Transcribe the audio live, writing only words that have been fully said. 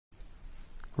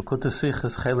L'kuta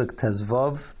Sichas Chelek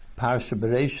Tezvav, Parsha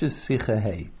Braishis, Sicha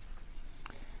Hey.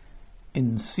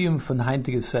 In Siyum von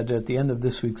heintige Seder, at the end of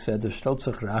this week's Seder, stellt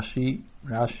sich Rashi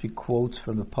quotes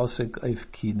from the Pasuk of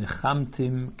Ki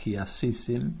Nechamtim Ki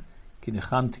Asisim, Ki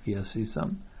Nechamti Ki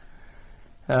Asisam,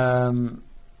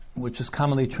 which is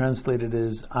commonly translated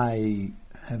as, I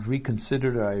have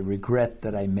reconsidered or I regret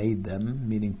that I made them,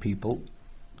 meaning people.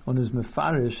 On his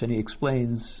Mefarish, and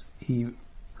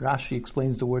Rashi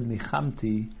explains the word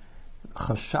Nechamti,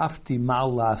 Chashafti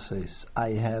mal lases.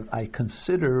 I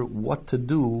consider what to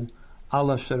do,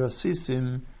 ala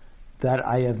sherasisim, that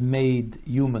I have made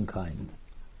humankind.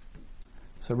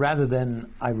 So rather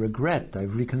than I regret,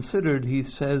 I've reconsidered, he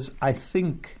says, I'm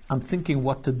thinking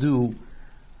what to do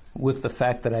with the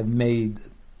fact that I've made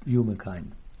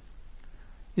humankind.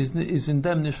 Is in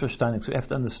them nicht verstanden. So we have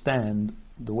to understand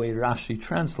the way Rashi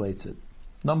translates it.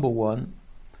 Number one,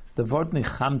 the word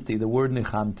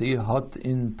nechamti, hot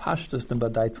in Pashtus and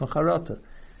Badait von Charata,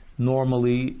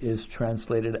 normally is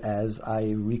translated as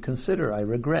I reconsider, I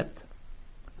regret.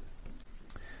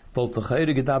 So it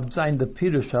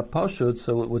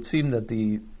would seem that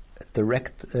the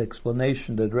direct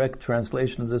explanation, the direct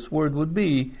translation of this word would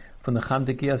be from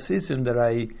nechamti ki asisim, that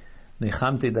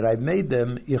I've made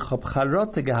them.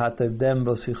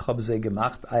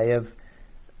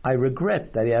 I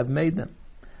regret that I have made them.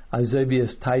 As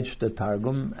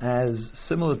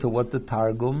similar to what the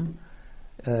Targum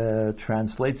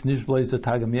translates.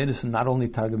 Not only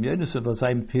Targum Yonis, but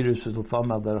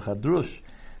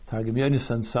Targum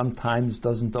Yonis sometimes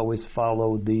doesn't always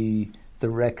follow the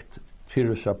direct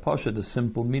Pirush HaPosha, the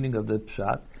simple meaning of the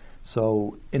Pshat.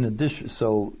 So in addition,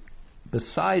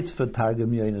 besides for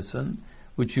Targum Yonis,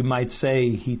 which you might say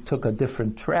he took a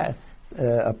different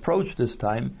approach this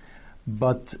time,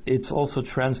 but it's also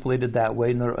translated that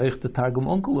way. The Targum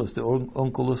Onkelos, the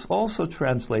Onkelos also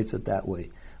translates it that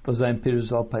way. And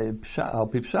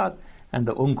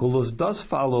the Onkelos does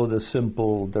follow the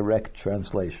simple, direct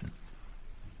translation.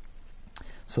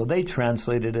 So they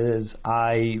translate it as,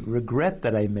 I regret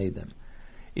that I made them.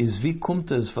 Is wie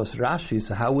kommt es was Rashi?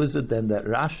 So how is it then that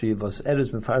Rashi, was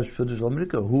Mefarish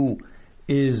who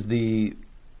is the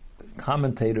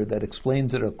commentator that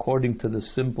explains it according to the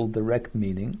simple, direct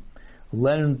meaning,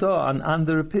 learn da an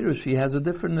andere Pirush, he has a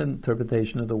different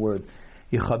interpretation of the word.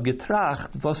 Ich hab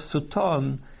getracht was zu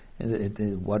tun.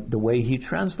 What the way he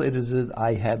translated it,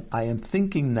 I am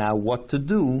thinking now what to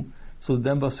do. So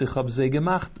then was ich hab ze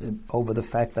gemacht, over the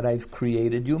fact that I've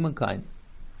created humankind.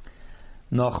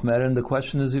 Noch mehr, and the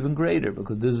question is even greater,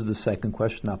 because this is the second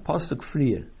question. Now, pasuk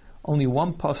frier, only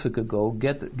one pasuk ago,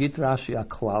 get Rashi a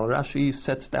klal. Rashi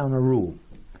sets down a rule.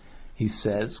 He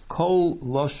says, Kol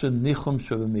loshen nichum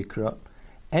shavamikra.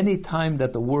 Any time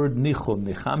that the word nichum,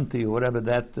 nichamti, or whatever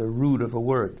that the root of a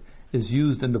word is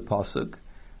used in the pasuk,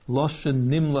 loshen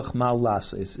nimlach mal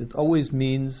lases. It always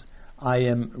means I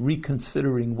am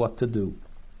reconsidering what to do.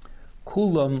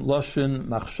 Kulam loshen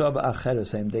machshava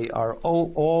acheresem. They are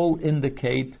all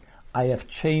indicate I have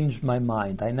changed my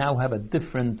mind. I now have a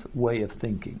different way of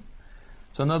thinking.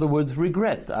 So in other words,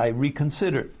 regret. I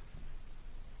reconsider.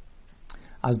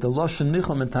 As the loshen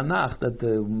nichum in Tanakh, that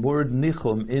the word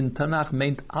nichum in Tanakh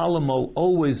meant alamo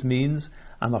always means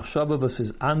a machshava was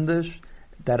is anders,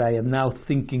 that I am now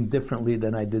thinking differently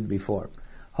than I did before.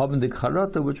 Habendik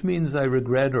charata, which means I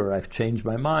regret, or I've changed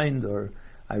my mind, or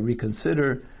I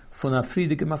reconsider, von a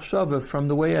friedige machshava, from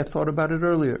the way I thought about it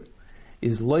earlier.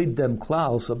 Is loid dem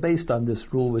klal. So based on this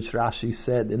rule which Rashi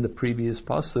said in the previous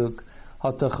pasuk,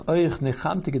 hatach oich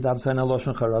nechamti gedav zayin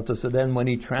aloshen charata. So then when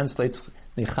he translates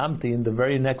nechamti in the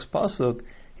very next pasuk,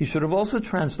 he should have also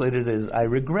translated it as I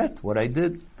regret what I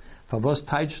did. Favos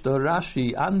taich do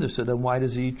Rashi anders. So then why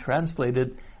does he translate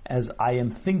it as I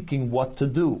am thinking what to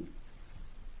do?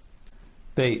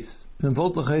 Base.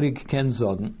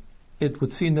 It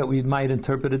would seem that we might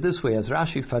interpret it this way, as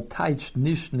Rashi fataicht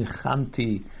nish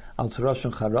nechamti als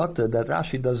Roshon Charata, that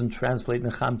Rashi doesn't translate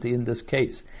nechamti in this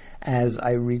case as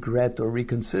I regret or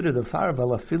reconsider the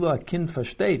farval afilo a kind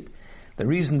versteht. The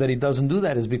reason that he doesn't do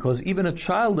that is because even a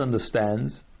child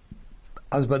understands,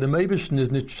 as by the Meibishn is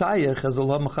nit shayach as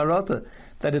olam charata,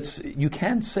 that you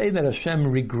can't say that Hashem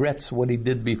regrets what he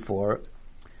did before.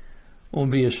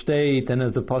 And as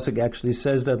the pasuk actually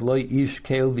says that Lo ish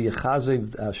keil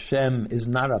v'yechazev, Hashem is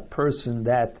not a person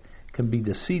that can be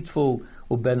deceitful,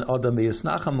 uben adam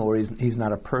v'yisnacham, or he's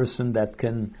not a person that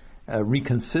can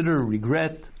reconsider,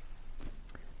 regret,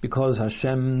 because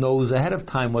Hashem knows ahead of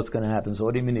time what's going to happen. So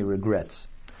what do you mean he regrets?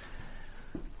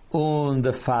 Und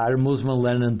the far musman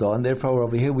lernen da, and therefore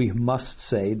over here we must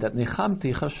say that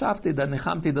nechamti chashafti, that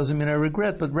nechamti doesn't mean I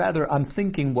regret, but rather I'm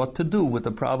thinking what to do with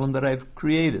the problem that I've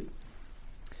created.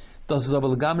 Das ist aber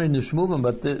legamri nicht moving,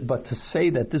 but to say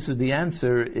that this is the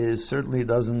answer is certainly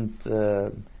doesn't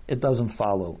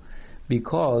follow,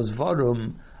 because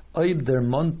warum oib der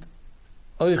Mont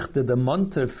euch the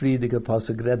Monter friedige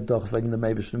pasuk red doch wegen dem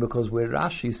Eibishter, because where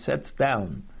Rashi sets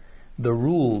down the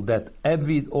rule that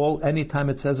anytime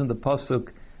it says in the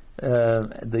pasuk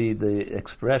the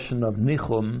expression of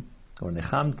nichum or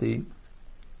nechamti,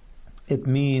 it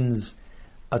means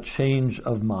a change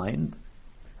of mind.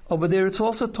 Over there, it's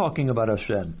also talking about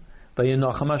Hashem.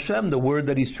 Vayinochem Hashem. The word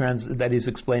that he's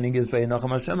explaining is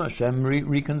Vayinochem Hashem. Hashem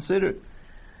reconsidered.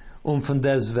 Von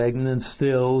deswegen, and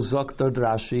still sagt dort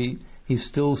Rashi, he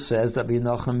still says that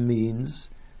Vayinochem means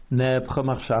Nebcha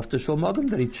Machshavta Shel Modem,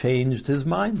 that he changed his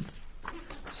mind.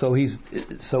 So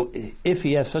if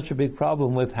he has such a big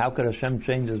problem with how could Hashem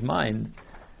change his mind,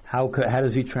 how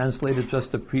does he translate it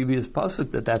just the previous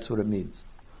pasuk that's what it means?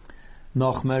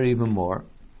 Noch mehr, even more.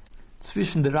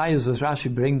 Zwischen der Reihe, as Rashi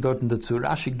bringt dort dazu,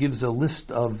 Rashi gives a list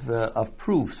of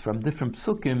proofs from different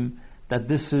psukim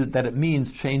that it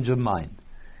means change of mind.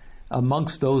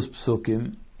 Amongst those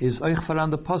psukim is euch voran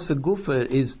the pasuk gufa,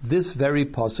 is this very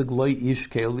pasuk loy ish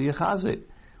keil v'yechazeh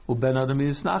uben adam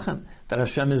yisnachen, that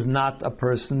Hashem is not a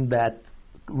person that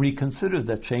reconsiders,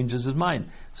 that changes his mind.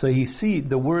 So you see,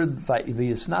 the word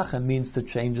v'yisnachen means to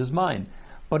change his mind.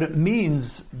 But it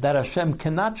means that Hashem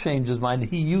cannot change his mind.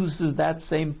 He uses that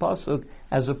same pasuk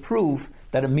as a proof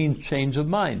that it means change of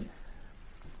mind.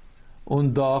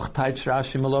 Und doch teich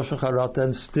Rashi meloshen charata,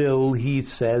 and still he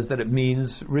says that it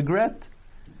means regret.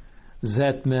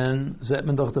 Zetmen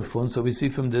doch davon. So we see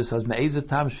from this as me'ezet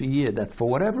tam sheyeh, that for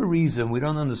whatever reason, we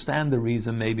don't understand the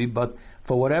reason maybe, but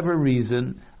for whatever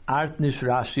reason, art nish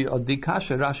Rashi or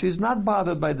dikasha, Rashi is not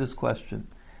bothered by this question.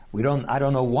 I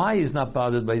don't know why he's not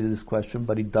bothered by this question,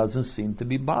 but he doesn't seem to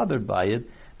be bothered by it,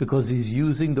 because he's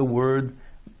using the word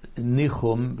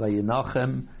nichum,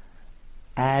 vayinachem,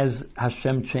 as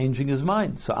Hashem changing his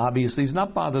mind. So obviously he's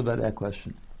not bothered by that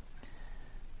question.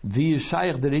 He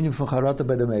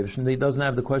doesn't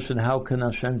have the question, how can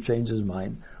Hashem change his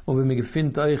mind? And we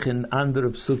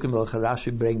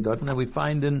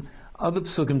find in other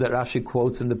psukim that Rashi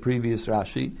quotes in the previous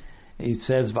Rashi. He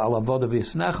says,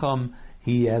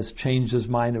 he has changed his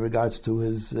mind in regards to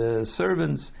his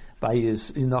servants. By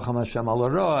his Inochem Hashem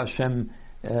al Hashem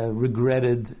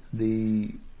regretted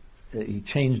he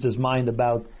changed his mind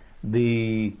about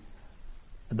the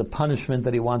punishment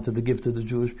that he wanted to give to the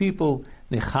Jewish people.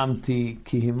 Nechamti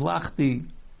kihim lachti.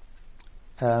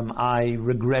 I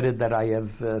regretted that I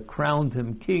have crowned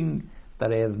him king,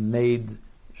 that I have made,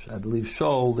 I believe,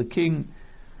 Shaul the king.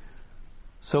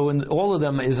 So in all of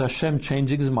them is Hashem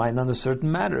changing his mind on a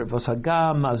certain matter. Although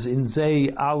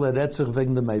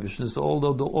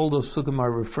all those psukim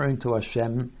are referring to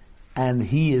Hashem, and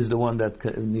He is the one that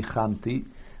nichamti.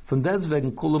 From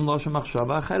deswegen kulam loshem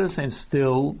machshava acheres, and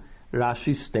still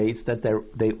Rashi states that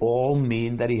they all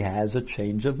mean that he has a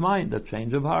change of mind, a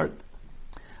change of heart.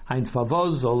 Ein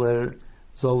favos zoller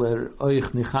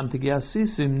euch nichamti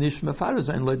giasisim nish mefarer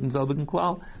sein leuten selbigen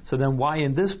klau. So then why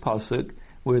in this pasuk,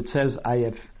 where it says, I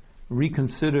have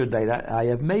reconsidered that I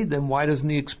have made them, why doesn't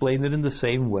he explain it in the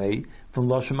same way from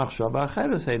Loshem Achshava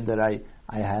Acheres, saying that I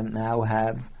now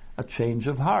have a change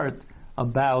of heart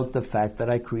about the fact that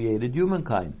I created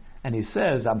humankind. And he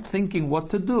says, I'm thinking what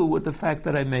to do with the fact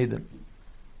that I made them.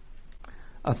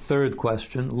 A third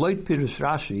question, Loit Pirush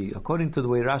Rashi, according to the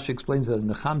way Rashi explains that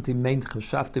Nechamti meint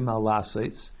chashaftim al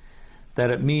lases, that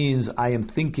it means I am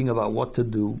thinking about what to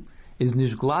do, is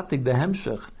nishglatik the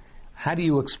hemshech. How do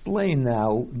you explain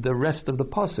now the rest of the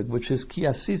pasuk, which is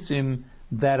kiasisim,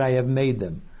 that I have made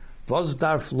them? Was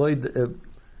darf loidem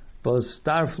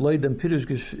pirush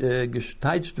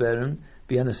geshteicht werden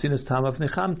wie eine sinnes tam of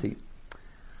nechamti?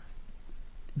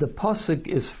 The pasuk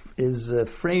is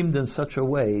framed in such a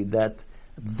way that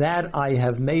I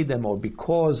have made them, or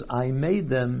because I made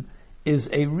them, is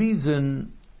a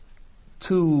reason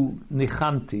to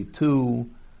nechamti, to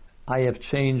I have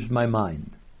changed my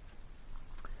mind.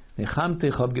 Now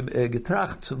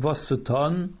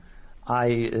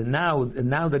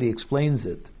that he explains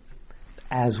it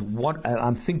as what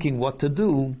I'm thinking what to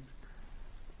do,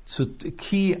 I'm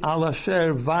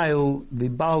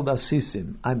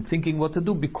thinking what to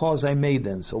do because I made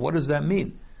them. So what does that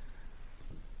mean?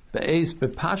 Be'ez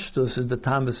bepashtus is the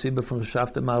tam v'siba from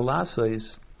Shaftim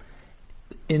al-Lasais.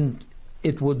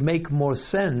 It would make more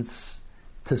sense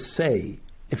to say,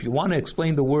 if you want to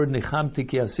explain the word nichamti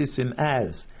ki asisim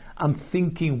as I'm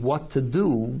thinking what to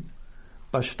do,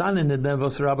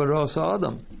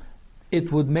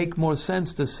 it would make more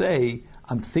sense to say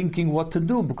I'm thinking what to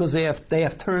do because they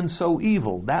have turned so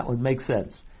evil. That would make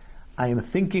sense. I am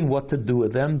thinking what to do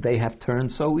with them, they have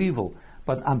turned so evil.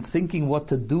 But I'm thinking what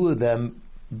to do with them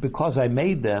because I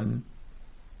made them.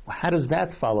 How does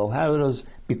that follow? How does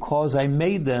because I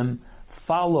made them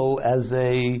follow as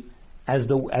an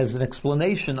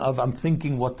explanation of I'm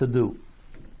thinking what to do?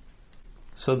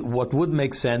 So what would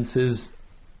make sense is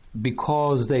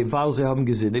because they because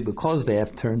they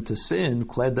have turned to sin,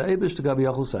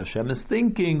 Hashem is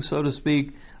thinking, so to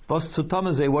speak,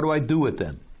 what do I do with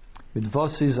them? But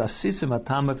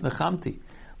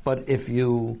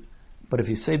if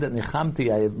you say that nechamti,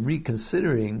 I am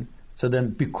reconsidering, so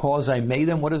then because I made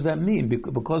them, what does that mean?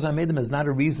 Because I made them is not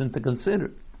a reason to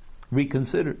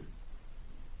reconsider.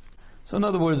 So in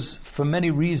other words, for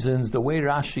many reasons, the way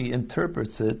Rashi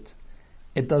interprets it,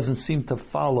 it doesn't seem to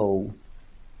follow.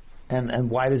 And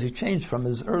why does he change from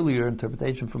his earlier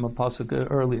interpretation from a pasuk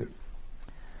earlier?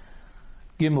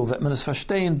 Gimel, in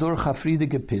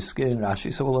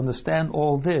Rashi. So we'll understand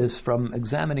all this from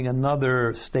examining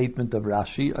another statement of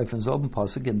Rashi,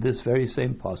 in this very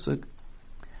same pasuk.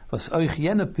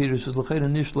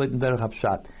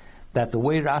 That the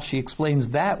way Rashi explains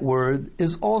that word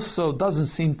is also doesn't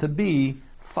seem to be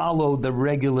follow the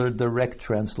regular direct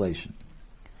translation.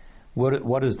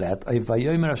 What is that?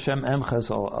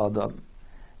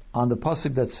 On the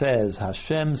pasuk that says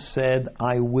Hashem said,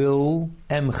 "I will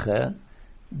emche,"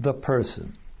 the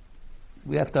person.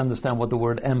 We have to understand what the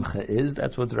word emche is.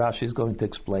 That's what Rashi is going to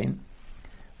explain.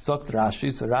 Zokt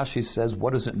Rashi. So Rashi says,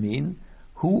 what does it mean?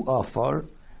 Hu afar,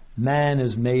 man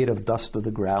is made of dust of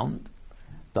the ground,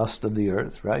 dust of the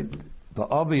earth, right?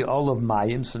 Va'avi all of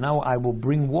mayim. So now I will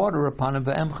bring water upon him.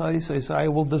 Va'emcha, so I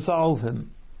will dissolve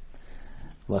him.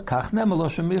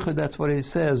 That's what he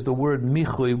says. The word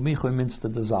michui means to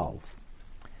dissolve.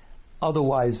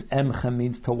 Otherwise, emcha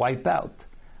means to wipe out.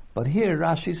 But here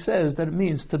Rashi says that it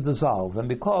means to dissolve. And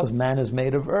because man is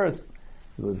made of earth,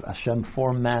 Hashem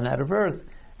formed man out of earth,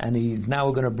 and he's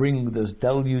now going to bring this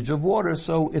deluge of water,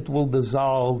 so it will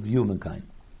dissolve humankind.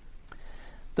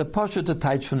 The Pashat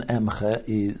Taich from emcha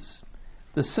is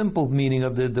the simple meaning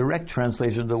of the direct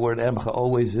translation of the word emcha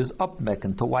always is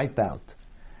upmecken, to wipe out.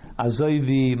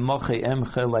 Azoivi moche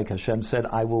emche, like Hashem said,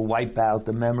 I will wipe out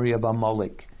the memory of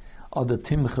Amalek. Or the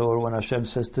timche, or when Hashem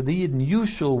says to the Yidden, you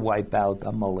shall wipe out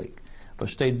Amalek.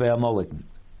 Versteht bei Amalek.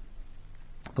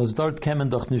 Was dort kämen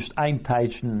doch nicht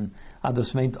einteichen,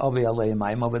 das meint ave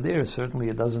aleim. Over there, certainly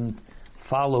it doesn't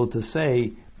follow to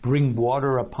say, bring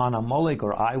water upon Amalek,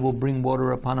 or I will bring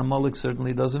water upon Amalek,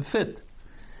 certainly doesn't fit.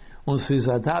 In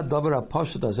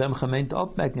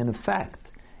fact,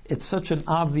 it's such an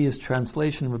obvious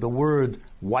translation with the word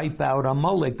wipe out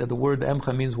Amalek that the word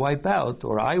emcha means wipe out,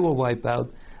 or I will wipe out,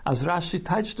 as Rashi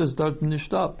touched us dort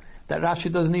nicht up, that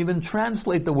Rashi doesn't even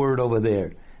translate the word over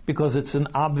there, because it's an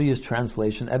obvious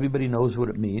translation, everybody knows what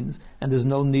it means, and there's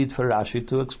no need for Rashi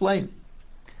to explain.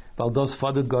 Because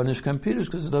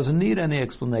it doesn't need any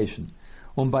explanation.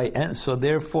 So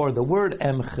therefore the word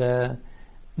emche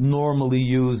normally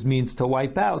used means to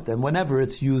wipe out, and whenever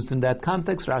it's used in that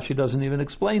context, Rashi doesn't even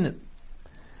explain it.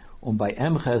 By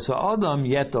emche adam,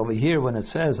 yet over here when it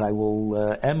says I will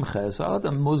emche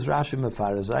adam, muz Rashi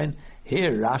mefarezain.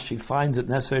 Here Rashi finds it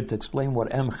necessary to explain what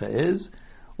emche is,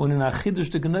 and in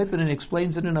Achidush the Gneifen, and he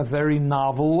explains it in a very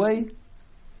novel way.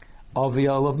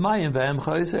 Avial of mayim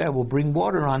ve'emcha, I will bring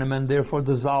water on him and therefore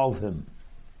dissolve him.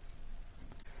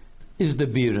 Is the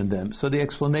beer in them? So the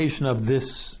explanation of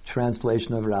this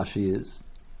translation of Rashi is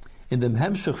in the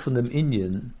Hemshech from the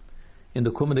Inyan, in the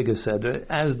Kumedige Seder,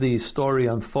 as the story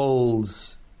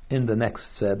unfolds in the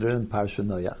next Seder in Parsha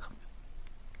Noach.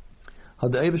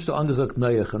 Had the Eibishter angesagt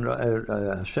Noach, and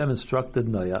Hashem instructed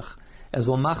Noach as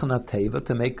will machen a teva,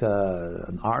 to make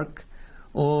an ark,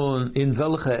 und in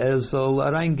welche soll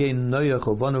reingehen Noach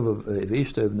of one of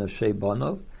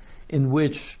Banov, in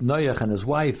which Noach and his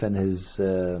wife and his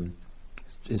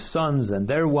sons and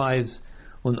their wives,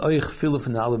 und euch viele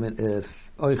von allem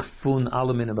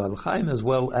in Balchaim, as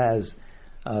well as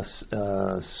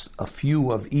a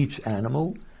few of each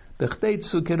animal, bechteet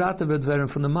zu kerate wird werden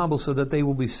from the Mabel, so that they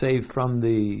will be saved from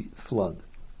the flood.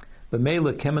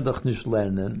 B'meile kemen doch nicht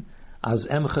lernen as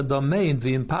emcha damein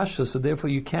v'im pasha, so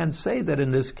therefore you can't say that in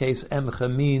this case emcha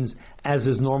means as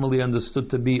is normally understood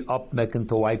to be upmecken,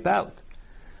 to wipe out.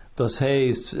 Das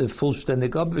heißt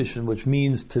vollständig abwischen, which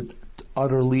means to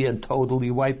utterly and totally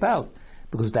wipe out,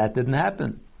 because that didn't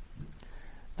happen.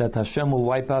 That Hashem will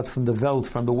wipe out from the Welt,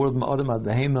 from the world, ma'adam ad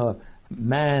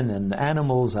man and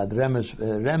animals, ad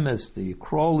remes, the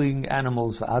crawling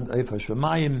animals, ad eifah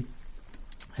shemayim,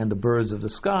 and the birds of the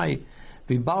sky.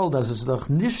 Wie bald das ist doch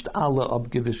nicht alle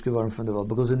abgewischt geworden from the world,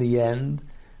 because in the end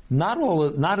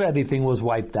Not everything was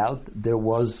wiped out. There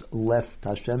was left.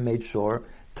 Hashem made sure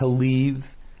to leave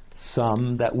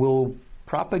some that will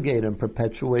propagate and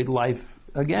perpetuate life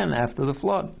again after the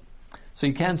flood. So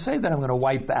you can't say that I'm going to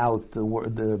wipe out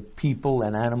the people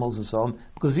and animals and so on,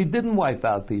 because he didn't wipe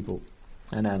out people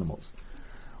and animals.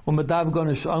 In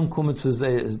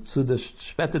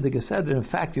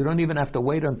fact, you don't even have to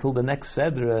wait until the next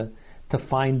Sedra to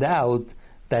find out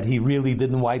that he really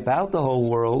didn't wipe out the whole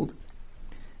world.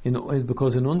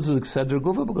 Because in unser Sedra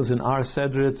Gufa, because in our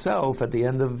Sedra itself, at the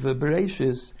end of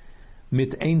Braishis,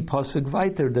 mit ein Pasuk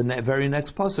weiter, the very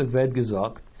next Pasuk, wird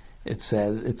gesagt, it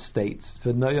states,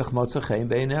 that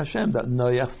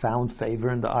Noach found favor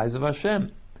in the eyes of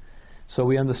Hashem. So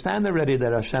we understand already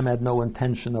that Hashem had no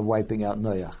intention of wiping out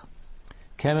Noach.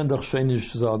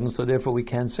 So therefore we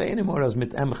can't say anymore as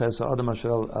mit emches Adam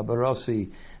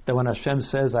Abarasi, that when Hashem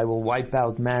says, I will wipe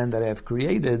out man that I have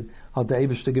created, had the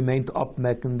Eibishter gemeint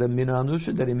abmecken the Mina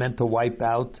Anusha, that he meant to wipe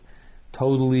out,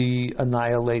 totally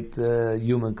annihilate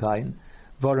humankind.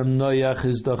 Warum Noach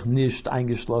is doch nicht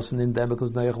eingeschlossen in them,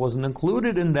 because Noach wasn't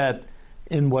included in that,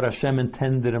 in what Hashem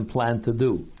intended and planned to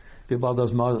do.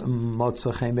 Because Noach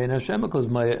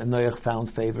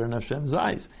found favor in Hashem's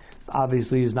eyes. So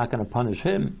obviously he's not going to punish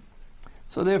him.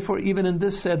 So therefore, even in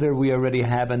this Seder, we already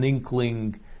have an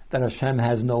inkling that Hashem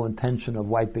has no intention of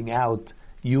wiping out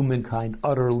humankind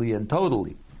utterly and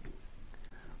totally.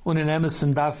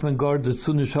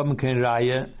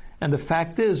 And the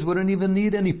fact is, we don't even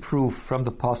need any proof from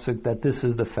the pasuk that this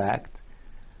is the fact.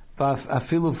 Not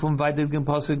even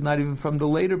from the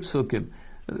later psukim.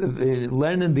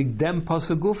 Learning the dem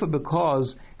pasuk gufa,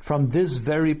 because from this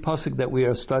very pasuk that we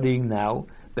are studying now,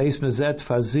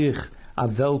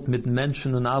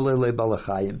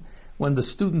 when the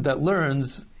student that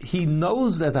learns, he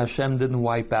knows that Hashem didn't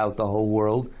wipe out the whole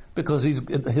world, because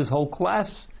his whole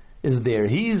class is there.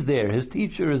 He's there. His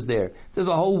teacher is there. There's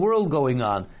a whole world going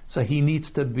on. So he needs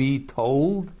to be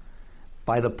told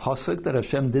by the pasuk that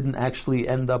Hashem didn't actually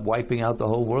end up wiping out the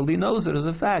whole world. He knows it as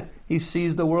a fact. He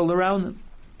sees the world around him.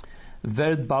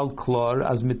 Werd bal klor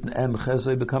as mit emches,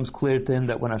 so it becomes clear to him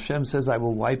that when Hashem says, I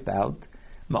will wipe out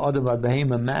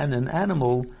a man and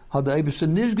animal,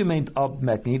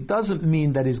 it doesn't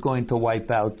mean that he's going to wipe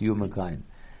out humankind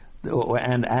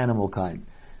and animal kind.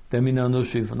 The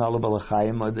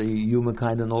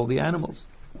humankind and all the animals.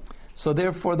 So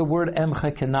therefore the word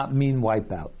emche cannot mean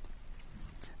wipe out.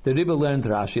 The Rebbe learned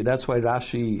Rashi. That's why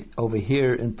Rashi over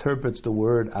here interprets the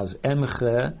word as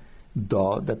emche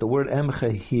da, that the word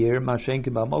emche here, mashenki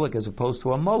ba'amalek, as opposed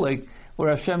to Amalek,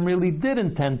 where Hashem really did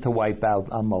intend to wipe out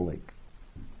Amalek.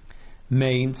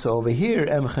 So over here,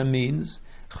 emche means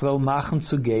chvel machen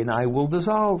zu gehen, I will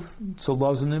dissolve. So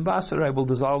lozen in Wasser, I will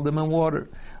dissolve them in water.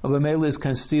 Aber mele is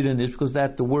considered nicht, because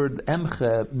that the word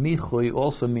emche michui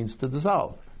also means to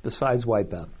dissolve, besides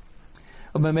wipe out.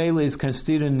 Aber mele is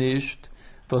considered nicht,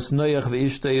 was Noach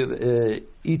ve'ishtei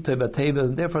ite b'teva,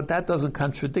 and therefore that doesn't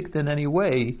contradict in any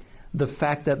way the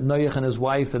fact that Noach and his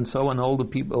wife and so on, all the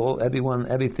people,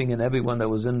 everything and everyone that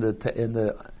was in the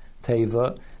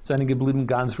teva, seine geblieben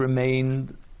ganz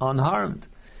remained unharmed.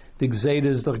 The Gzeid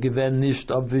is doch gewen nicht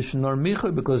abwischen nor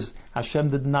michu, because Hashem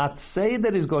did not say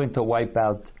that He's going to wipe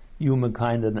out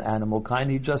humankind and animal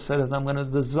kind. He just said, I'm going to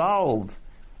dissolve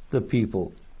the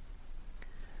people.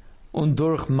 Und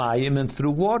durch Mayim, and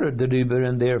through water, darüber,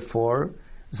 and therefore,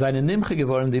 seine Nimche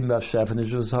geworden, die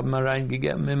Beschäftigt, was haben wir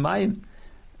reingegeben in Mayim.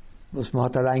 Was man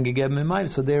hat reingegeben in Mayim.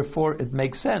 So therefore, it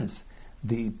makes sense.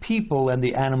 The people and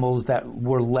the animals that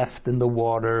were left in the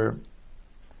water,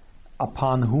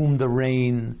 upon whom the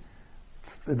rain,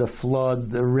 the flood,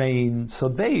 the rain, so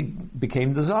they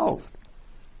became dissolved.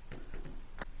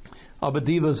 But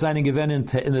the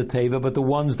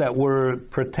ones that were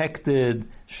protected,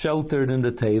 sheltered in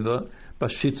the teva,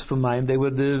 they were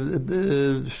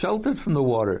sheltered from the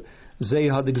water.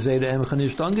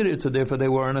 So therefore they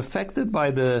weren't affected by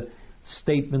the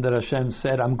statement that Hashem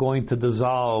said, I'm going to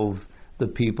dissolve the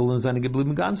people, and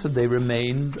so they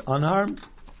remained unharmed.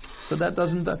 So that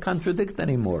doesn't contradict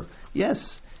anymore.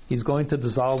 Yes, He's going to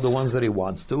dissolve the ones that He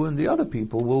wants to, and the other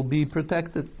people will be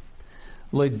protected.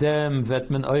 So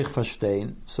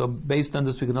based on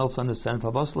this we can also understand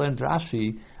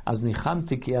Rashi as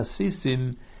nichamti ki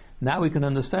asisim. Now we can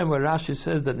understand where Rashi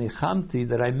says that nichamti,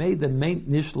 that I made them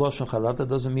nish loshen charata,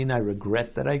 doesn't mean I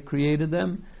regret that I created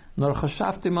them, nor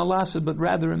chashafti malasa, but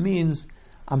rather it means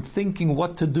I'm thinking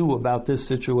what to do about this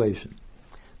situation.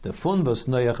 The fun was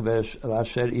Noach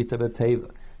v'asher ita b'teva.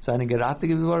 Seine gerate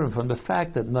geworden from the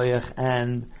fact that Noach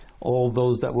and all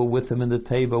those that were with him in the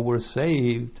teva were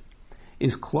saved,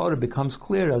 is clear. It becomes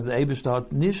clear as the Eibishter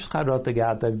hat nish charata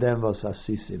gehat of them was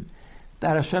asisim.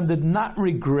 that Hashem did not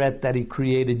regret that He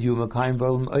created humankind.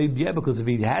 Yeah, because if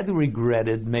He had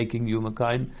regretted making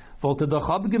humankind, He would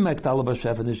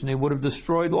have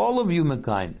destroyed all of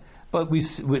humankind. But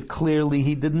clearly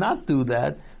He did not do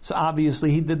that, so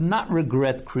obviously He did not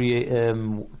regret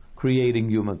creating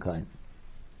humankind.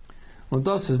 Und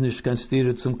das ist nicht kein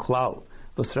Stire zum Klau.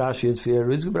 Was Rashi hat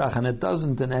für gebracht, and it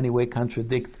doesn't in any way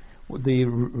contradict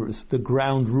the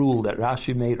ground rule that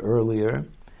Rashi made earlier.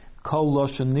 Kol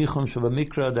loshen nichum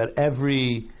shavamikra, that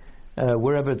every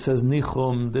wherever it says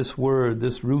nichum, this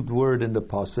root word in the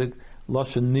pasuk,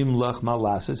 loshen nimlach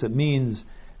malasis, it means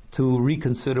to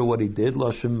reconsider what he did.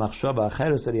 Loshen machshava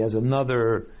acheres, that he has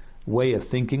another way of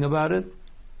thinking about it.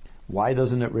 Why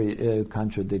doesn't it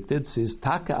contradict it? It says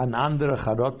taka an andere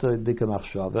charota dike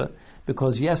machshava,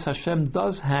 because yes, Hashem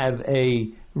does have a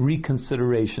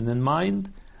reconsideration in mind.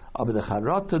 Aber the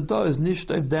charota do is nicht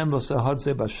auf dem was hat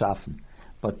ze beschaffen.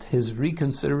 But his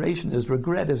reconsideration, his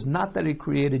regret, is not that he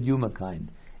created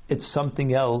humankind. It's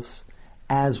something else,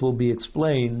 as will be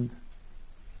explained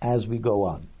as we go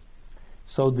on.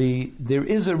 So there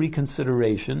is a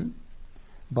reconsideration,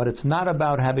 but it's not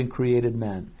about having created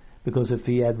man. Because if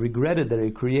he had regretted that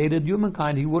he created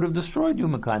humankind, he would have destroyed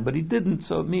humankind. But he didn't,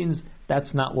 so it means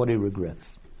that's not what he regrets.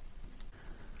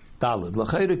 But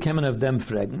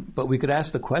we could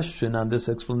ask the question on this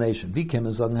explanation.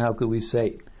 How could we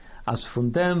say? As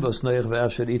from them was Noach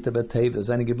ve'asher ita b'teva,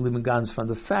 seine geblieben ganz, from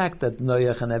the fact that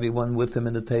Noach and everyone with him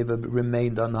in the Teva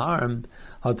remained unharmed,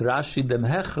 hat Rashi dem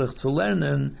hechrich zu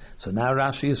lernen. So now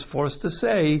Rashi is forced to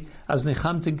say, as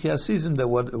nichamtin ki asizim, that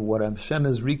what Hashem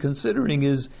is reconsidering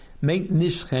is meint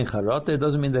nish chen charot. It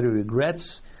doesn't mean that he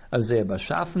regrets as they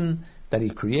bashafen, that he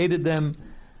created them.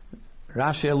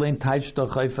 Rashi alein taich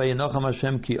doch haifa yenocham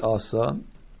Hashem ki asa,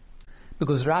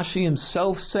 because Rashi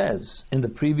himself says in the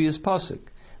previous pasuk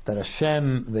that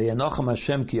Hashem ve'yanocham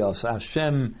Hashem ki asa,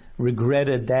 Hashem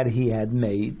regretted that he had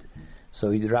made. So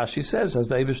Rashi says, as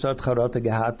the Eibishter charot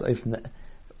gehat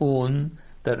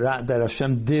that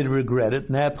Hashem did regret it.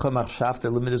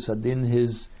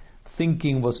 His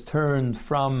thinking was turned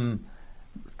from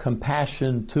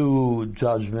compassion to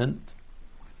judgment.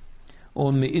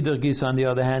 On the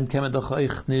other hand,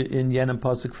 in jenem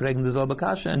pasuk fragen derselbe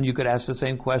kasha, and you could ask the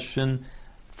same question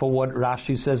for what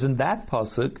Rashi says in that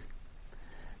pasuk,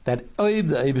 that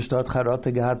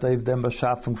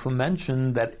from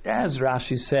mention that, as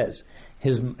Rashi says,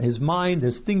 his mind,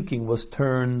 his thinking was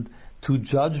turned to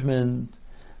judgment.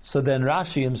 So then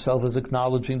Rashi himself is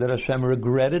acknowledging that Hashem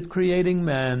regretted creating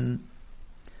man.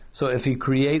 So if he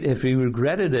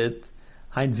regretted it,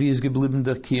 why did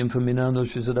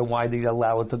he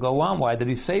allow it to go on? Why did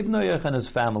he save Noach and his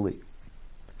family?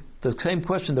 The same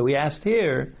question that we asked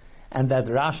here, and that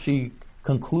Rashi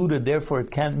concluded, therefore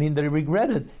it can't mean that he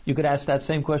regretted. You could ask that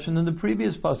same question in the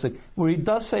previous pasuk, where he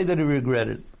does say that he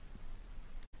regretted.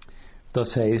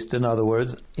 Das heißt, in other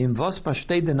words, in was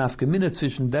besteht the nafkamina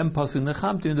zwischen dem pasuk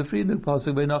nechamti and the friedlich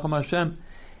pasuk bei Nacham Hashem?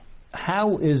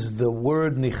 How is the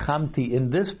word nechamti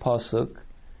in this pasuk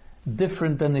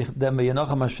different than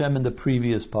Yenochem Hashem in the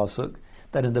previous pasuk?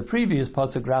 That in the previous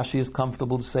pasuk Rashi is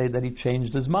comfortable to say that he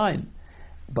changed his mind,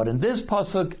 but in this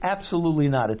pasuk absolutely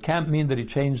not. It can't mean that he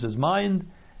changed his mind.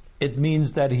 It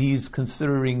means that he's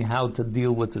considering how to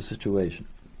deal with the situation.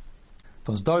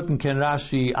 Von dorten can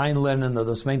Rashi einlernen oder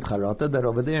das meint charata, that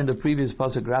over there in the previous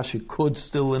pasuk Rashi could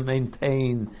still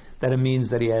maintain that it means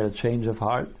that he had a change of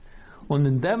heart. And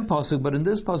in them pasuk, but in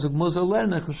this pasuk,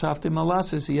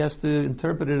 he has to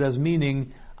interpret it as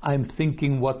meaning, I'm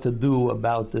thinking what to do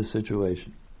about this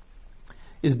situation.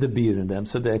 Is the beer in them?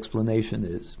 So the explanation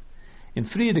is, in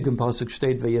Friedigen pasuk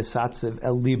steht v'yesatzev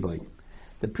el liboy.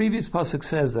 The previous pasuk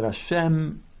says that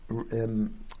Hashem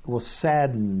was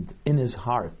saddened in his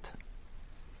heart.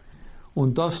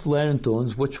 Und das lernt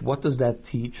uns, what does that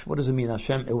teach? What does it mean?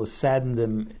 Hashem, it was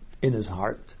saddened in his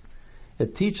heart.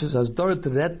 It teaches us, dort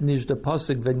redt nicht der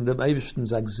Pasuk wegen dem Eibishten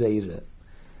Zagzeire,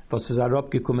 was ist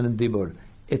herabgekommen in Dibur.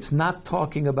 It's not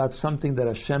talking about something that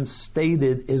Hashem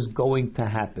stated is going to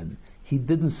happen. He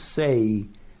didn't say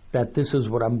that this is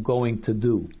what I'm going to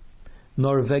do.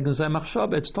 Nor wegen sein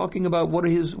Machshava. It's talking about what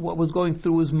was going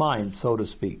through his mind, so to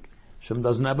speak. Hashem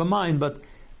doesn't have a mind, but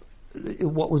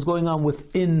what was going on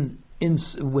within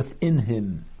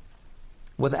him,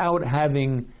 without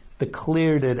having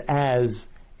declared it as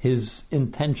his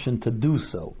intention to do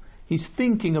so. He's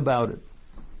thinking about it.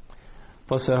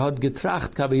 What, so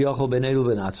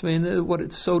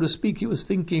to speak, he was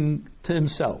thinking to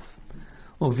himself.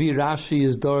 Rashi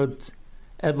is dort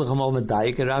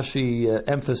Rashi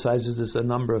emphasizes this a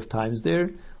number of times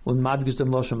there. Rashi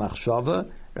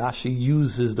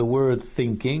uses the word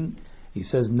thinking. He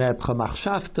says, Nepcha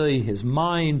machshavtoi, his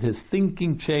mind, his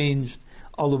thinking changed.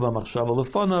 Aluba machshava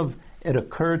lefonov, it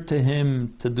occurred to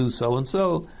him to do so and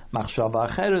so. Machshava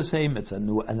acheres heim, it's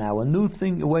now a new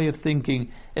way of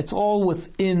thinking. It's all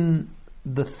within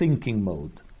the thinking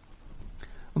mode.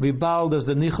 And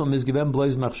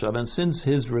since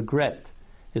his regret,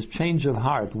 his change of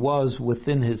heart was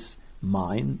within his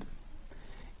mind,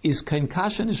 is kein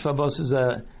kasha nishvavos is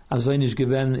a azaynish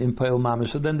given in peil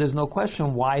mamish. So then there's no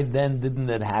question why then didn't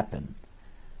it happen?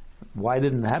 Why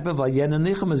didn't it happen?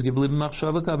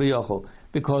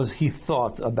 Because he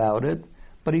thought about it,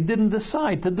 but he didn't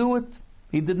decide to do it.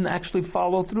 He didn't actually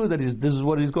follow through that this is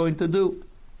what he's going to do.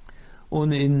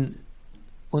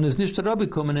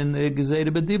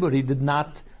 He did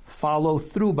not follow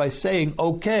through by saying,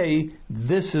 okay,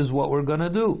 this is what we're going to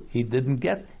do. It didn't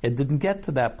get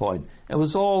to that point. It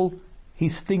was all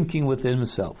he's thinking within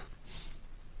himself.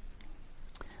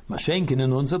 Mashenkin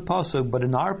in unser pasuk, but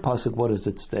in our pasuk, what does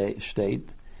it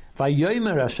state?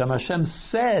 Vayomer Hashem, Hashem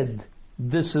said,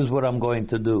 this is what I'm going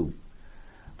to do.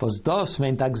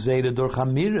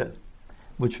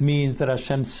 Which means that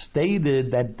Hashem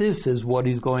stated that this is what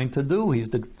he's going to do. He's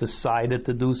decided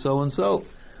to do so and so.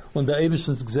 When Hashem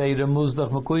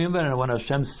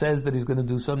says that he's going to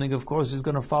do something, of course he's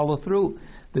going to follow through.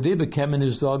 The Rebbe kemen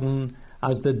is sagen,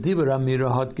 as the Dibur Amira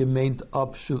hat gemeint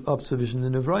abzuwischen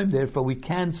in Evroim. Therefore, we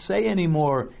can't say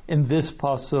anymore in this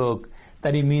pasuk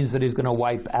that he means that he's going to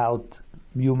wipe out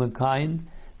humankind,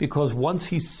 because once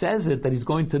he says it that he's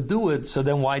going to do it, so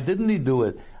then why didn't he do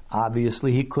it?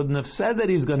 Obviously, he couldn't have said that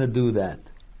he's going to do that.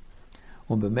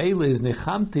 And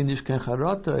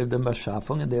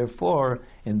therefore,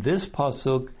 in this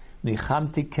pasuk,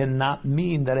 nichamti cannot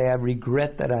mean that I have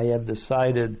regret that I have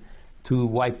decided to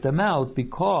wipe them out,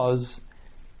 because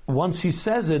once he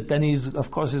says it, then he's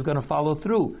going to follow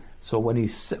through. So what he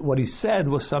said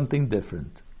was something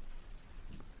different.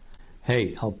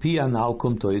 Hey, so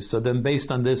then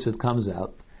based on this, it comes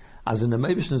out as in the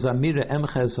Meibishn Zamira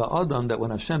Emches Ha'adam, that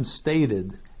when Hashem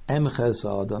stated Emches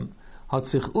Ha'adam, hat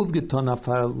sich aufgetan a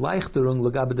Verleichterung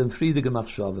legabe dem friedige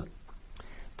Machshava,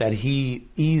 that he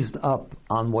eased up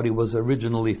on what he was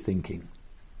originally thinking.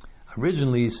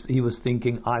 Originally, he was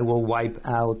thinking, I will wipe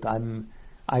out,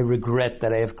 I regret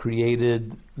that I have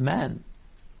created man.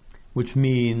 Which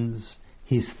means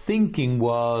his thinking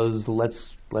was, let's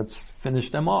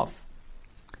finish them off.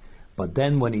 But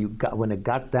then when it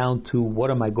got down to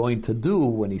what am I going to do,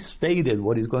 when he stated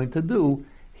what he's going to do,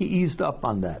 he eased up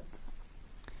on that.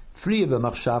 Earlier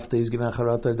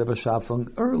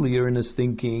in his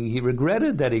thinking, he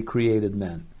regretted that he created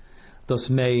man. Which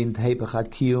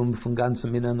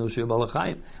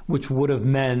would have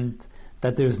meant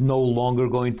that there's no longer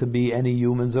going to be any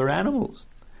humans or animals.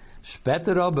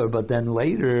 But then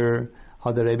later,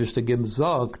 when it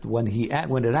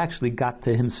actually got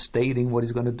to him stating what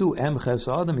he's going to do,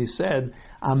 he said,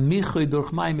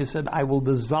 he said, I will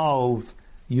dissolve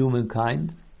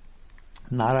humankind,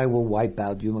 not I will wipe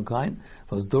out humankind.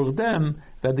 And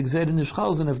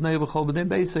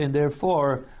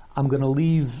therefore, I'm going to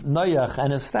leave Noach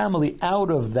and his family out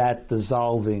of that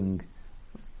dissolving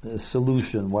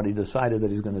solution, what he decided that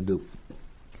he's going to do.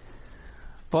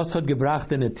 What is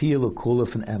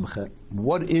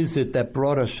it that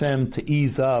brought Hashem to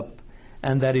ease up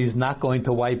and that he's not going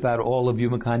to wipe out all of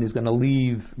humankind? He's going to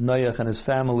leave Noach and his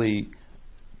family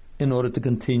in order to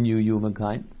continue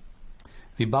humankind.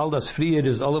 Since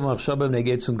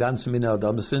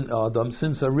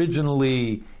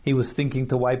originally he was thinking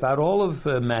to wipe out all of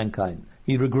mankind,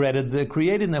 he regretted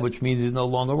creating them, which means he no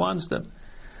longer wants them.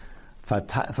 So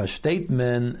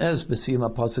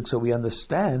we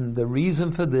understand the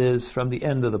reason for this from the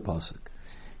end of the pasuk.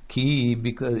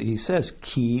 Because he says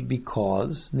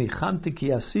because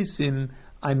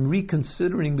I'm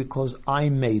reconsidering because I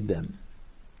made them.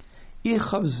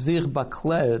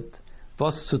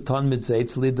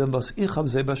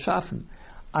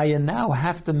 I now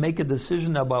have to make a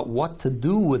decision about what to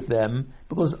do with them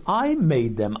because I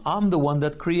made them. I'm the one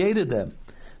that created them.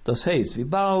 Das heißt, wie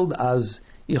bald as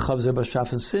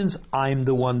since I'm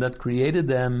the one that created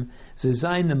them, these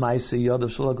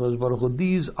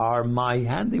are my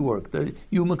handiwork. The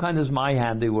humankind is my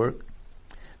handiwork.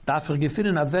 So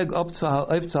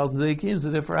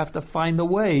therefore I have to find a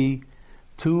way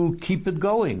to keep it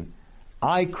going.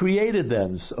 I created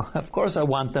them, so of course I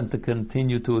want them to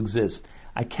continue to exist.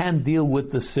 I can't deal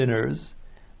with the sinners,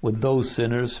 with those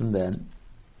sinners from then.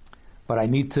 But I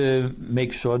need to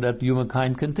make sure that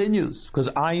humankind continues, because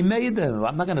I made them.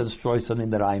 I'm not going to destroy something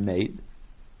that I made.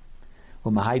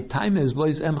 And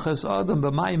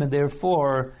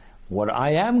therefore, what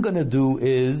I am going to do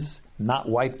is not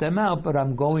wipe them out, but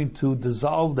I'm going to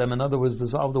dissolve them. In other words,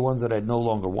 dissolve the ones that I no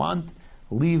longer want,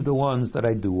 leave the ones that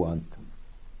I do want.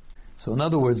 So in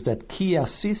other words, that ki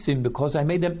asisim, because I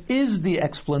made them, is the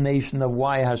explanation of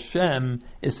why Hashem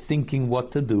is thinking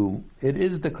what to do. It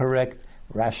is the correct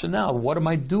rationale. What am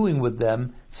I doing with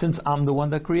them since I'm the one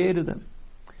that created them?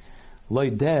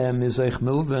 Loidem is eich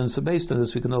meuven. So based on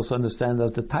this, we can also understand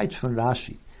as the taich from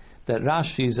Rashi, that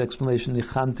Rashi's explanation,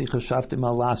 nichamti chashavti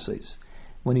malases,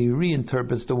 when he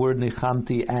reinterprets the word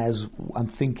nichamti as I'm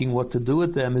thinking what to do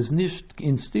with them, is nicht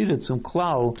in stira zum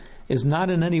klal, is not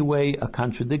in any way a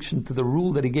contradiction to the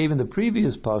rule that he gave in the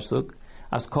previous pasuk,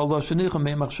 as kol v'shenichum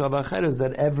me'machshava acheres,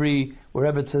 that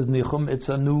wherever it says nichum, it's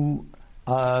a new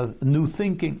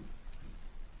thinking.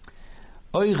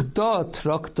 Oich da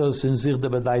traktos in sich der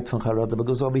bedeit von charata,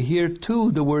 because over here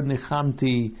too the word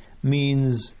nichamti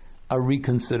means a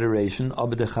reconsideration.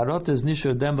 Aber the charata is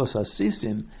nisher dem was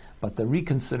asisim, but the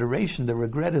reconsideration, the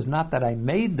regret is not that I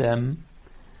made them,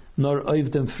 nor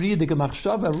oiv dem friedige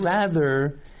machshava,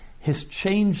 rather his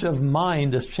change of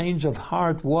mind, his change of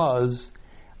heart was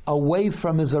away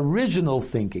from his original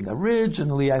thinking.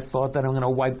 Originally I thought that I'm going to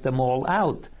wipe them all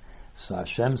out. So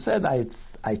Hashem said, I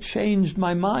changed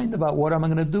my mind about what I'm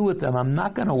going to do with them. I'm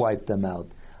not going to wipe them out.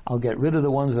 I'll get rid of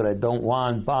the ones that I don't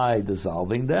want by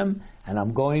dissolving them, and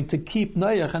I'm going to keep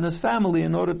Noach and his family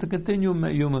in order to continue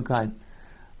humankind.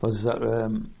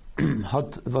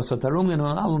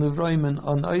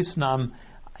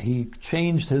 He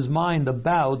changed his mind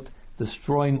about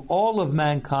destroying all of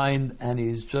mankind, and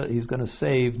he's going to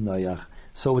save Noach.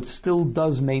 So it still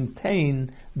does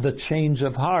maintain the change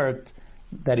of heart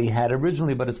that he had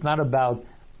originally, but it's not about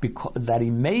that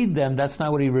he made them. That's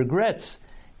not what he regrets.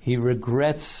 He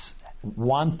regrets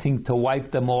wanting to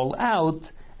wipe them all out,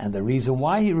 and the reason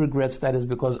why he regrets that is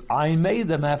because I made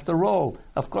them after all.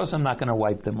 Of course I'm not going to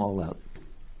wipe them all out.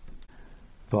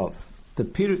 The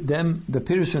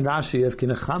Pirush and Rashi of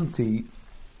Kinechamti,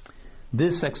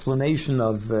 this explanation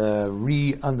of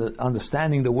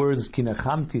understanding the words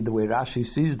Kinechamti, the way Rashi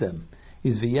sees them,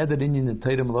 is v'yeder inyan in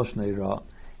Torah meloshon ha'ira,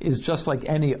 is just like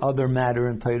any other matter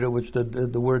in Torah, which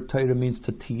the word Torah means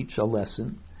to teach, a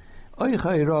lesson. Oich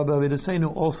ha'ira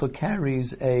b'avedasenu also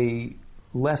carries a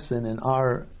lesson in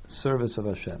our service of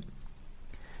Hashem.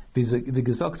 Wie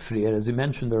gesagt früher, as he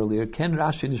mentioned earlier, ken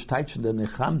Rashi nicht teichen der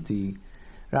Nechamti.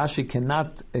 Rashi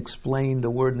cannot explain the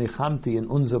word Nechamti in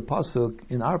unser pasuk,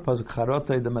 in our pasuk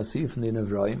Charotay the Masif in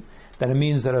Nevraim, that it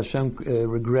means that Hashem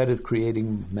regretted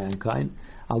creating mankind.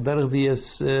 Al derech wie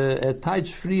es teich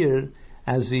früher,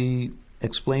 as he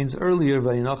explains earlier,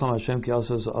 Vayinacham Hashem ki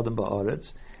asas adam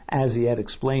ba'aretz, as he had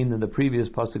explained in the previous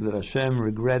pasuk that Hashem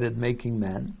regretted making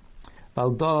man.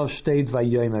 Valda stayed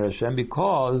Vayomer Hashem,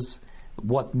 because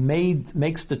what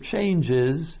makes the change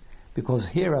is because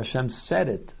here Hashem said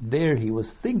it. There he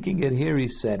was thinking it, here he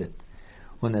said it.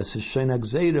 And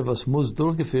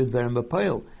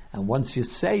once you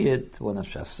say it,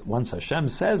 once Hashem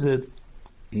says it,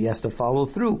 he has to follow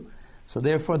through. So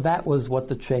therefore that was what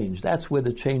the change. That's where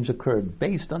the change occurred,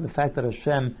 based on the fact that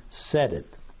Hashem said it.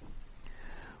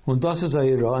 And this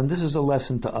is a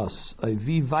lesson to us. How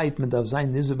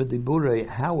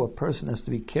a person has to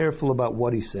be careful about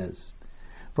what he says.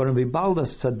 Since we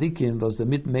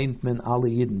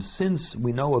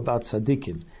know about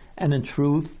tzaddikim, and in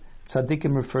truth,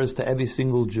 tzaddikim refers to every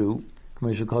single Jew,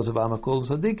 that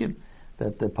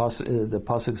the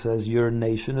pasuk says, your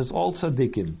nation is all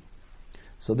tzaddikim.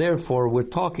 So therefore, we're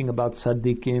talking about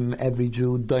tzaddikim, every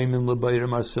Jew, daimim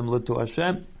lebayrim, are similar to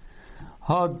Hashem.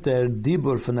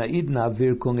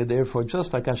 Therefore,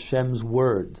 just like Hashem's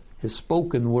word, His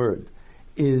spoken word,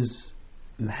 has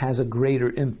a greater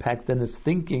impact than his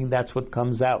thinking, that's what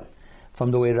comes out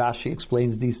from the way Rashi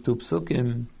explains these two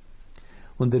psukim.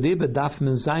 And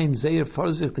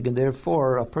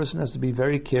therefore, a person has to be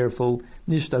very careful,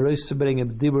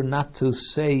 not to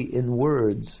say in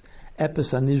words,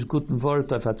 something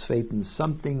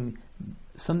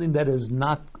that is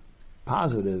not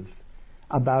positive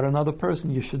about another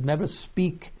person. You should never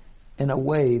speak in a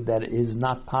way that is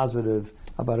not positive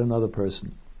about another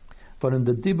person. But in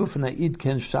the dibur from a yid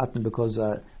ken shaten, because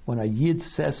when a yid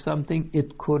says something,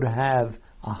 it could have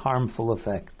a harmful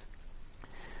effect.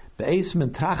 When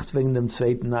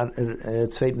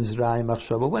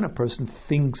a person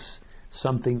thinks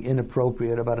something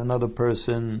inappropriate about another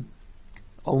person,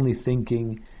 only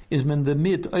thinking, is men the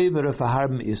mit over of a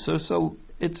harm iser. So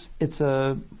it's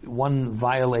one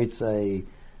violates a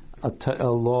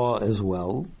law as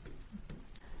well.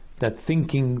 That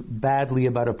thinking badly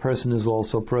about a person is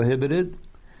also prohibited.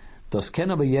 But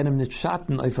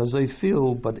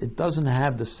it doesn't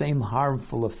have the same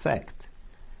harmful effect.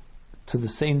 to the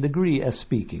same degree as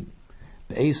speaking.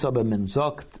 But when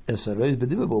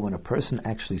a person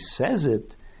actually says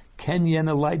it,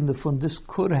 this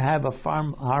could have a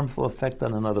harmful effect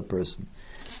on another person.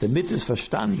 The mit is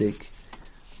verstandig,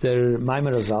 der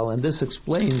Maimer Azal, and this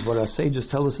explains what our sages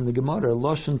tell us in the Gemara,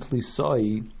 Loshen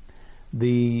Tlisoi,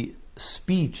 the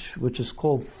speech, which is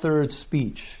called third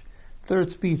speech. Third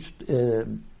speech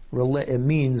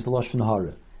means Lashon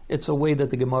Hara. It's a way that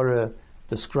the Gemara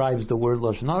describes the word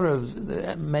Lashon Hara.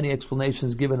 Many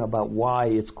explanations given about why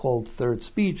it's called third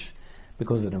speech,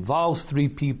 because it involves three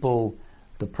people,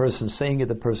 the person saying it,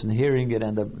 the person hearing it,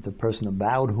 and the person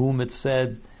about whom it's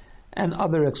said, and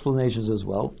other explanations as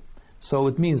well. So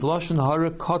it means Lashon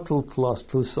Hara kotel klas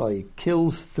tlusai,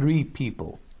 kills three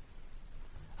people.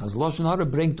 As Lashon Hara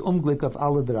bringt Unglück auf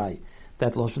alle drei,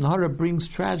 that Lashon Hara brings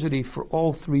tragedy for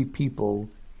all three people.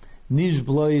 Nish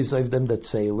blois of them that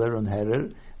sailor and herer,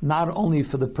 not only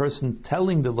for the person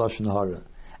telling the Lashon Hara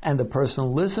and the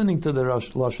person listening to the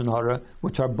Lashon Hara,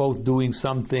 which are both doing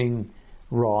something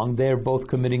wrong, they're both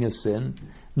committing a sin,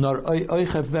 nor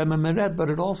oichef v'ememeret, but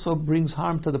it also brings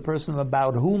harm to the person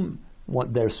about whom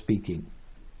what they're speaking.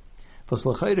 But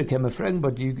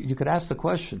you could ask the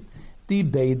question, we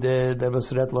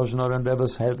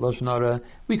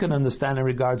can understand in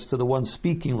regards to the one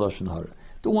speaking Lashon Hara.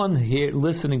 The one here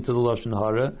listening to the Lashon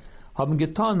Hara,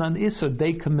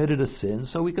 they committed a sin,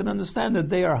 so we can understand that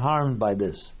they are harmed by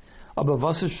this. But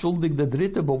why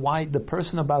the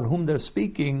person about whom they're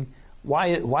speaking,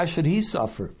 why should he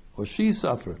suffer or she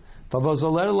suffer? So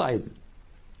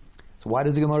why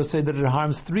does the Gemara say that it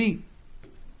harms three?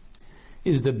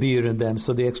 Is the beer in them?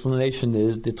 So the explanation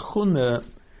is that Chune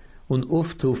und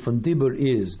Uftu von Dibur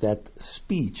is that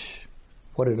speech,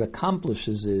 what it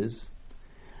accomplishes is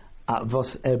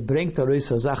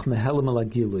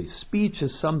speech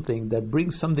is something that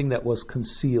brings something that was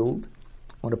concealed.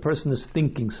 When a person is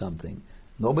thinking something,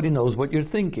 nobody knows what you're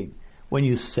thinking. When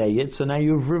you say it, so now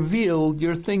you've revealed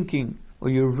your thinking, or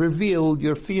you've revealed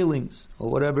your feelings,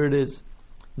 or whatever it is.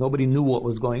 Nobody knew what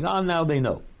was going on, now they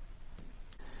know.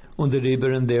 And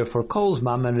therefore, as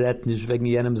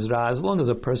long as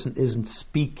a person isn't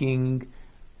speaking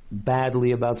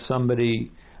badly about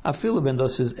somebody, even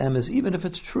if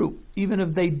it's true, even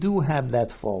if they do have that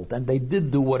fault, and they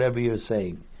did do whatever you're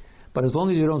saying, but as long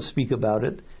as you don't speak about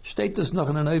it, steht es noch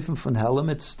in an Eufen von Hellem,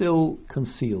 it's still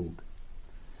concealed.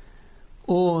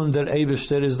 Und der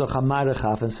Eibeshter is doch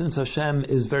amarechaf, and since Hashem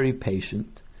is very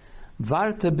patient,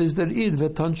 warte bis der Id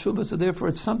veton tshuva, so therefore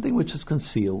it's something which is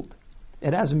concealed.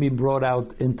 It hasn't been brought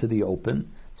out into the open.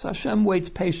 So Hashem waits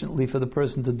patiently for the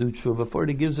person to do tshuva, for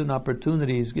He gives them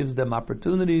opportunities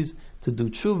to do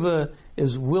tshuva,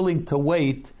 is willing to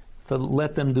wait to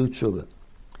let them do tshuva.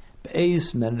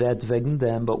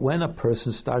 But when a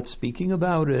person starts speaking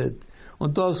about it, so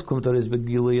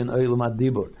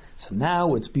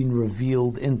now it's been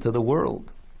revealed into the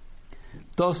world.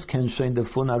 So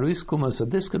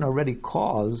this can already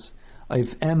cause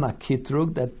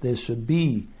that there should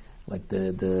be, like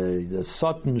the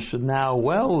Satan should now,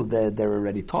 well, they're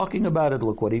already talking about it,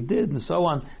 look what he did, and so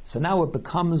on. So now it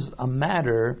becomes a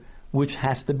matter which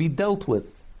has to be dealt with.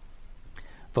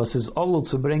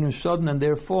 And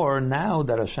therefore, now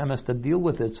that Hashem has to deal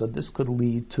with it, so this could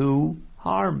lead to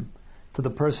harm to the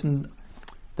person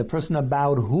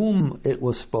about whom it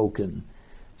was spoken.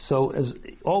 So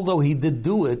although he did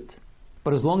do it,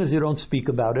 but as long as you don't speak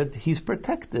about it, he's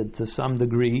protected to some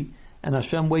degree, and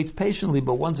Hashem waits patiently,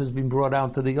 but once it's been brought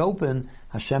out to the open,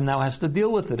 Hashem now has to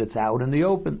deal with it. It's out in the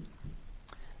open.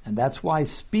 And that's why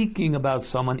speaking about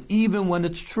someone, even when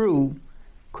it's true,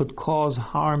 could cause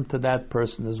harm to that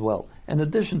person as well, in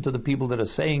addition to the people that are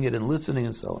saying it and listening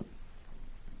and so on.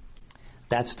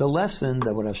 That's the lesson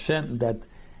that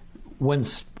when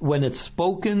it's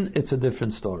spoken, it's a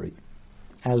different story,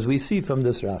 as we see from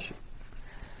this Rashi.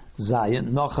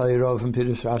 Zayin, Nochayrov and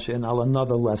Pirush Rashi, and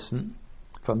another lesson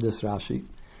from this Rashi.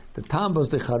 The Tambos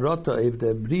de Charota of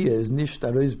the Bria is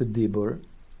Nishtarois Bedibur.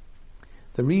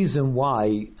 The reason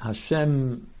why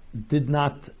Hashem did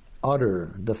not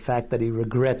utter the fact that He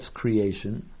regrets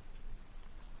creation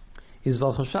is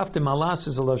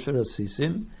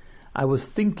I was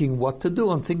thinking what to do.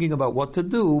 I'm thinking about what to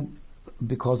do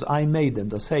because I made them.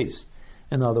 Das heißt,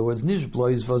 in other words, not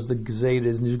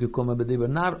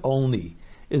only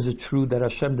is it true that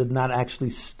Hashem did not actually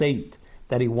state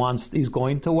that He's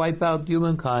going to wipe out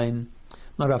humankind,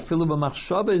 but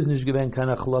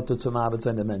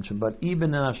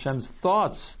even in Hashem's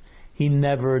thoughts, He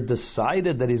never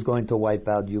decided that He's going to wipe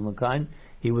out humankind.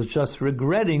 He was just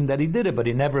regretting that He did it, but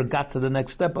He never got to the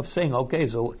next step of saying, okay,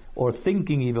 so, or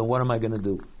thinking even, what am I going to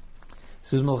do?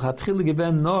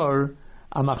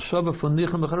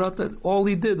 All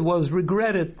he did was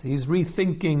regret it. He's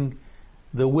rethinking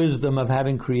the wisdom of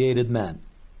having created man.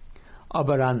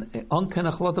 But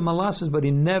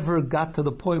he never got to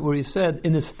the point where he said,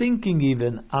 in his thinking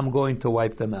even, I'm going to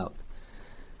wipe them out.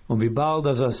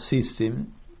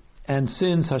 And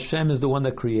since Hashem is the one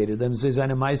that created them, they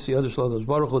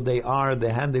are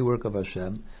the handiwork of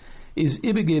Hashem, that's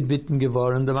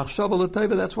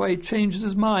why he changed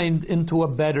his mind into a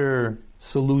better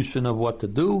solution of what to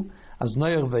do. As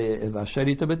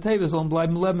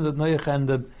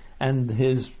and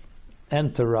his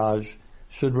entourage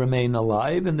should remain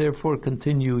alive and therefore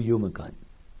continue humankind.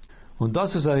 And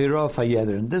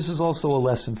this is also a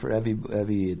lesson for every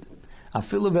Yid.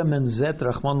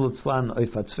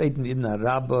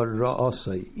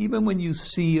 Even when you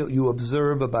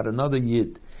observe about another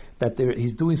Yid that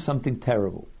he's doing something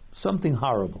terrible, something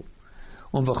horrible,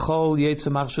 and you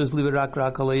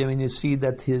see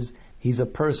that he's a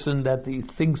person that he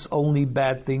thinks only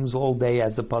bad things all day,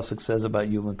 as the pasuk says about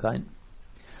humankind.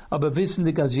 But since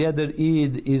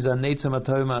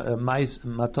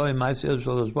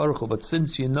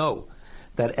you know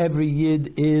that every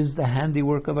Yid is the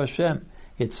handiwork of Hashem,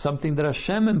 it's something that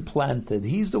Hashem implanted.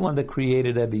 He's the one that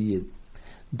created every Yid.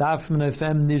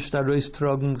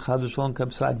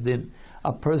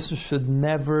 A person should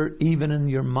never, even in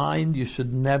your mind, you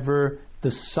should never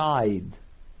decide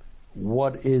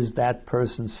what is that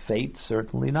person's fate.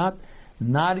 Certainly not.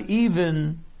 Not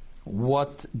even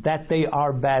that they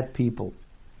are bad people.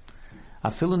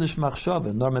 Even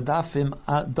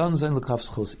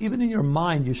in your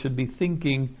mind, you should be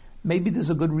thinking, maybe there's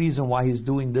a good reason why he's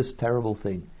doing this terrible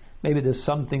thing. Maybe there's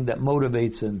something that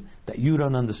motivates him that you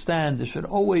don't understand.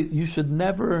 You should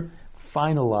never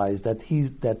finalize that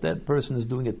person is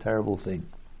doing a terrible thing.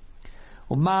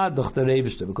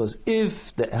 Because if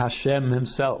the Hashem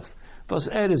himself,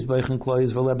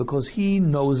 because he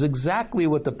knows exactly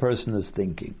what the person is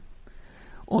thinking,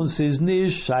 and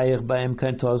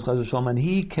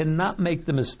he cannot make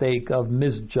the mistake of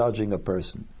misjudging a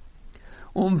person.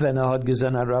 When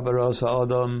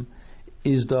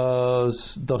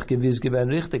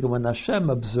Hashem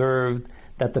observed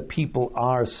that the people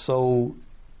are so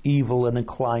evil and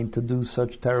inclined to do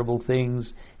such terrible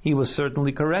things, he was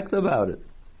certainly correct about it.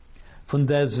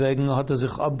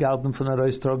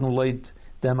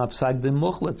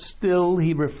 Still,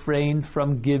 he refrained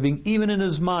from giving, even in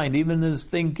his mind, even in his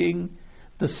thinking,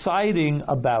 deciding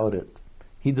about it.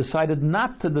 He decided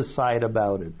not to decide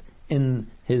about it in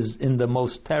the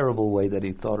most terrible way that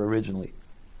he thought originally.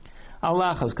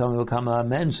 Allah has come to become a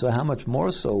mensch, so how much more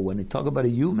so when you talk about a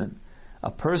human, a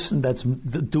person that's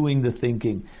doing the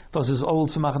thinking,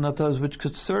 which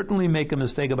could certainly make a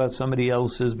mistake about somebody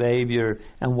else's behavior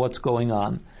and what's going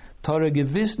on.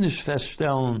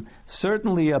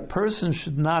 Certainly a person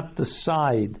should not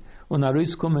decide and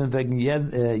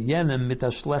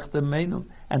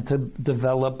to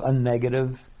develop a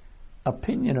negative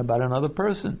opinion about another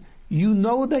person. You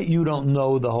know that you don't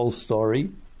know the whole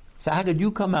story, so how could you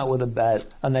come out with a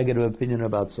negative opinion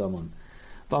about someone?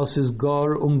 Because it's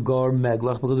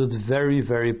very,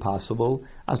 very possible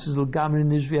that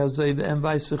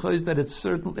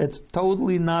it's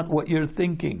totally not what you're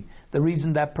thinking. The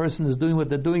reason that person is doing what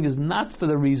they're doing is not for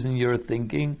the reason you're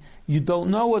thinking. You don't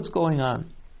know what's going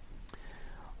on.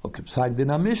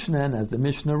 And as the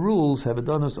Mishnah rules,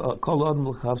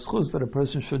 that a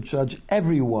person should judge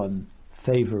everyone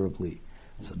favorably.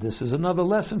 So this is another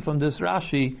lesson from this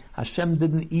Rashi. Hashem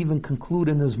didn't even conclude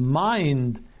in his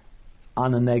mind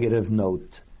on a negative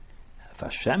note. If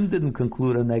Hashem didn't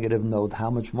conclude a negative note, how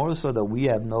much more so that we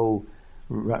have no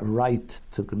right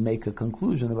to make a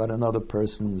conclusion about another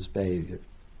person's behavior.